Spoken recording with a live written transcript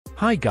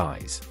Hi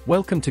guys,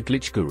 welcome to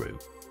Glitch Guru.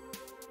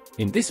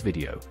 In this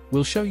video,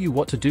 we'll show you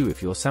what to do if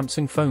your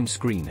Samsung phone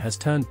screen has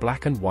turned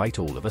black and white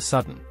all of a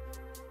sudden.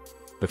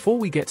 Before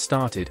we get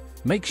started,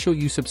 make sure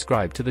you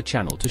subscribe to the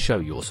channel to show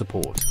your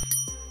support.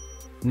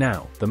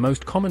 Now, the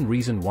most common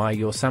reason why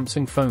your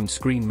Samsung phone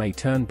screen may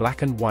turn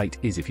black and white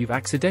is if you've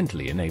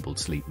accidentally enabled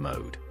sleep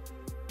mode.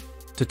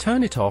 To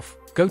turn it off,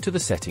 go to the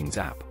Settings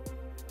app.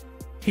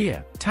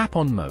 Here, tap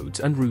on Modes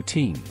and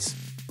Routines.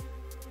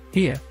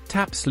 Here,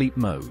 tap Sleep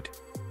Mode.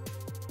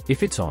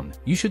 If it's on,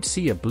 you should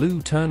see a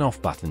blue Turn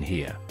Off button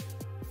here.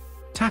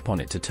 Tap on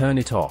it to turn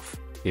it off.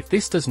 If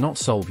this does not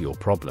solve your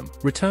problem,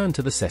 return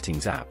to the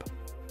Settings app.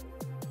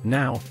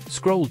 Now,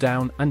 scroll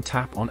down and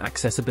tap on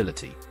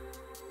Accessibility.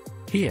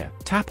 Here,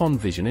 tap on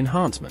Vision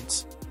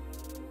Enhancements.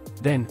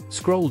 Then,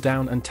 scroll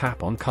down and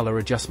tap on Color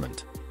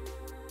Adjustment.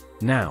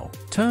 Now,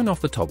 turn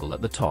off the toggle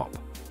at the top.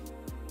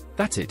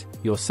 That's it,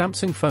 your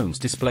Samsung phone's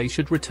display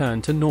should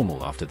return to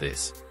normal after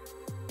this.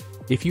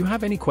 If you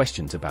have any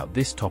questions about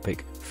this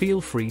topic,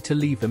 feel free to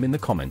leave them in the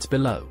comments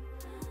below.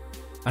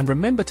 And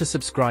remember to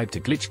subscribe to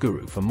Glitch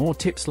Guru for more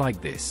tips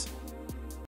like this.